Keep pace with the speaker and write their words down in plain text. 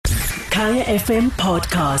Kaya FM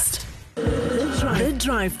podcast. The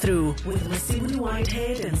drive-through with Masimuni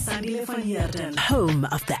Whitehead and Sandile van Heerden, home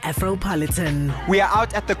of the Afropolitan. We are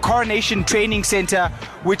out at the Coronation Training Centre,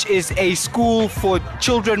 which is a school for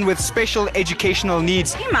children with special educational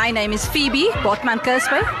needs. My name is Phoebe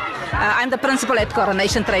Botman-Kerspe. I'm the principal at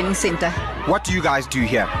Coronation Training Centre. What do you guys do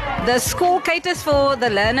here? The school caters for the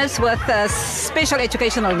learners with special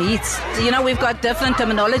educational needs. You know, we've got different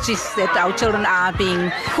terminologies that our children are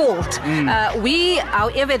being called. We,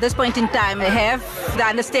 however, at this point in time, have the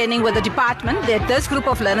understanding with the department that this group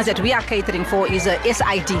of learners that we are catering for is a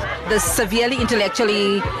SID, the severely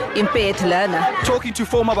intellectually impaired learner. Talking to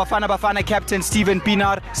former Bafana captain Stephen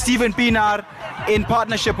Pienaar. Stephen Pienaar, in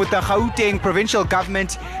partnership with the Gauteng provincial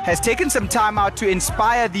government, has taken some time out to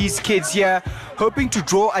inspire these kids here, hoping to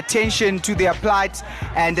draw attention to their plight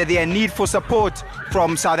and their need for support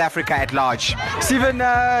from South Africa at large. Stephen,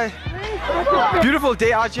 beautiful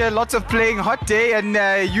day out here, lots of playing, hot day, and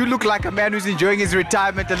you look like a man who's enjoying his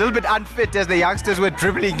retirement, a little bit unfit as the youngsters were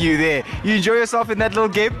dribbling you there. You enjoy yourself in that little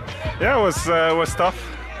game? Yeah, it was tough.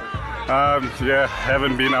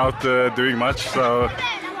 Haven't been out doing much, so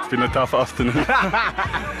it's been a tough afternoon.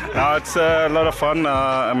 No, it's a lot of fun.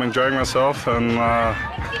 I'm enjoying myself, and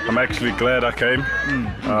I'm actually glad I came.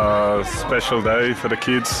 Special day for the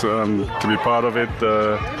kids, to be part of it.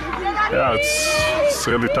 It's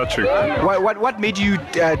really touching. What made you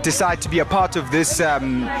decide to be a part of this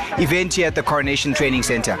event here at the Coronation Training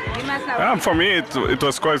Centre? For me, it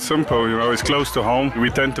was quite simple. You know, it's close to home. We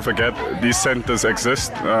tend to forget these centres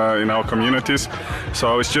exist in our communities.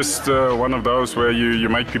 So it's just one of those where you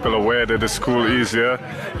make people aware that the school is here.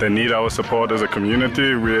 They need our support as a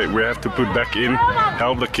community. We have to put back in,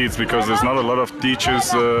 help the kids, because there's not a lot of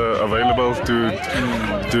teachers available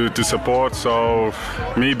to support. So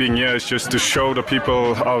me being here is just to show the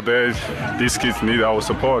people out there these kids need our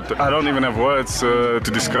support. I don't even have words to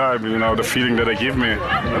describe, you know, the feeling that they give me,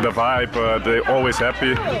 the vibe. They're always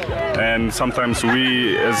happy, and sometimes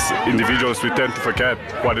we as individuals, we tend to forget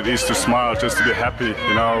what it is to smile, just to be happy.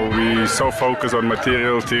 You know, we so focus on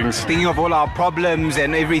material things, thinking of all our problems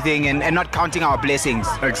and everything, and not counting our blessings.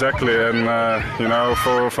 Exactly. And you know,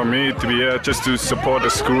 for me to be here just to support the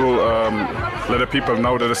school, let the people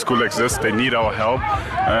know that the school exists, they need our help,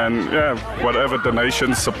 and whatever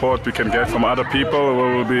donations, support we can get from other people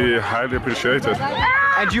will be highly appreciated.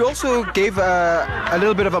 And you also gave a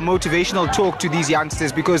little bit of a motivational talk to these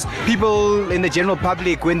youngsters, because people in the general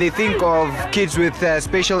public, when they think of kids with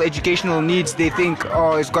special educational needs, they think,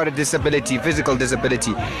 oh, it's got a disability, physical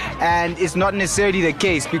disability. And it's not necessarily the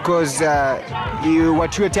case, because what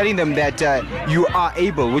you were telling them that you are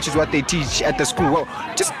able, which is what they teach at the school. Well,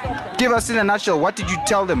 just give us in a nutshell, what did you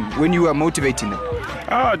tell them when you were motivating them?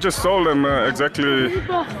 I just told them exactly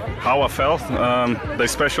how I felt. They're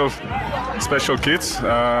special kids,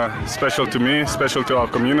 special to me, special to our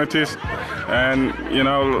communities. And you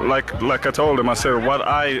know, like I told them, I said what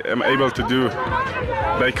I am able to do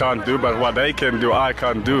they can't do, but what they can do I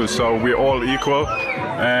can't do. So we're all equal,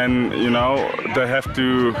 and you know, they have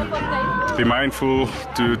to be mindful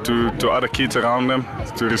to other kids around them,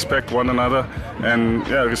 to respect one another, and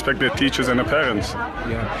respect their teachers and their parents.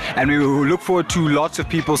 And we look forward to lots of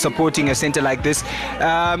people supporting a centre like this.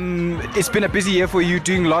 It's been a busy year for you,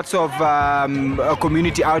 doing lots of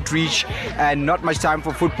community outreach and not much time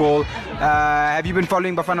for football. Have you been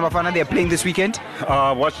following Bafana? They're playing this weekend.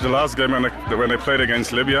 Watched the last game when they played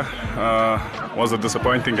against Libya. Was a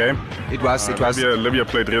disappointing game. It was. Libya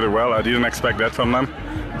played really well. I didn't expect that from them.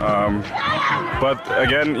 But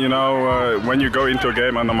again, you know, when you go into a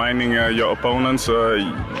game undermining your opponents,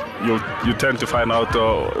 you tend to find out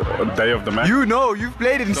a day of the match. You know, you've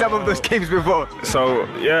played in some of those games before. So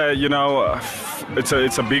you know,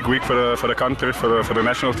 it's a big week for the country, for the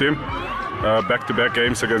national team. Back-to-back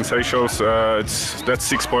games against Seychelles. That's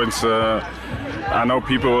 6 points. I know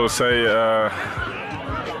people will say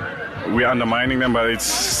we're undermining them, but it's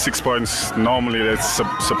 6 points. Normally it's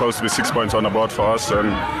supposed to be 6 points on the board for us,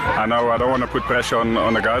 and I know I don't want to put pressure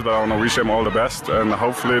on the guys, but I want to wish them all the best, and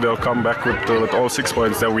hopefully they'll come back with all 6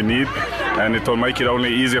 points that we need, and it will make it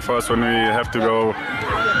only easier for us when we have to go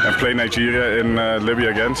and play Nigeria in Libya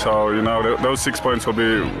again. So you know, those 6 points will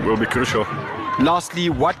be crucial. Lastly,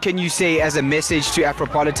 what can you say as a message to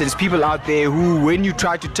Afropolitans, people out there who, when you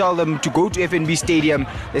try to tell them to go to FNB Stadium,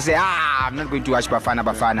 they say, I'm not going to watch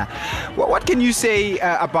Bafana. What can you say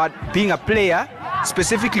about being a player,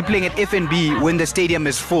 specifically playing at FNB when the stadium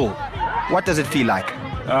is full? What does it feel like?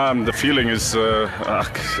 The feeling is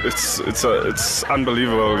it's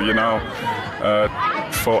unbelievable, you know,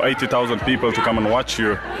 for 80,000 people to come and watch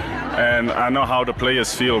you. And I know how the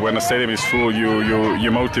players feel when the stadium is full.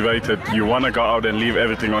 You're motivated. You want to go out and leave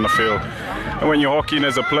everything on the field. And when you're hockeying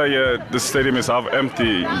as a player, the stadium is half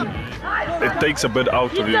empty. It takes a bit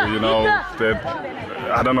out of you, you know.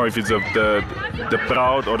 I don't know if it's the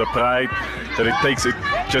proud or the pride that it takes. It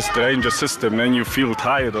just drains your system. Then you feel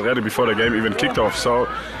tired already before the game even kicked off. So.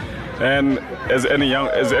 And as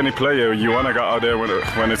any player, you want to go out there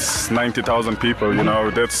when it's 90,000 people. You know,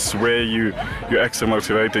 that's where you're extra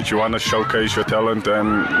motivated. You want to showcase your talent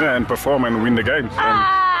and perform and win the game.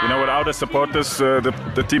 And you know, without the supporters,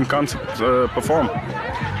 the team can't perform.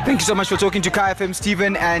 Thank you so much for talking to Kai FM,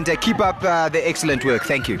 Stephen, and keep up the excellent work.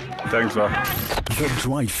 Thank you. Thanks, man. The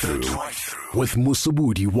Drive-Thru with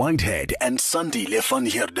Musubudi Whitehead and Sandile van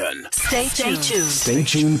Heerden. Stay tuned. Stay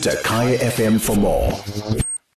tuned to Kaya FM for more.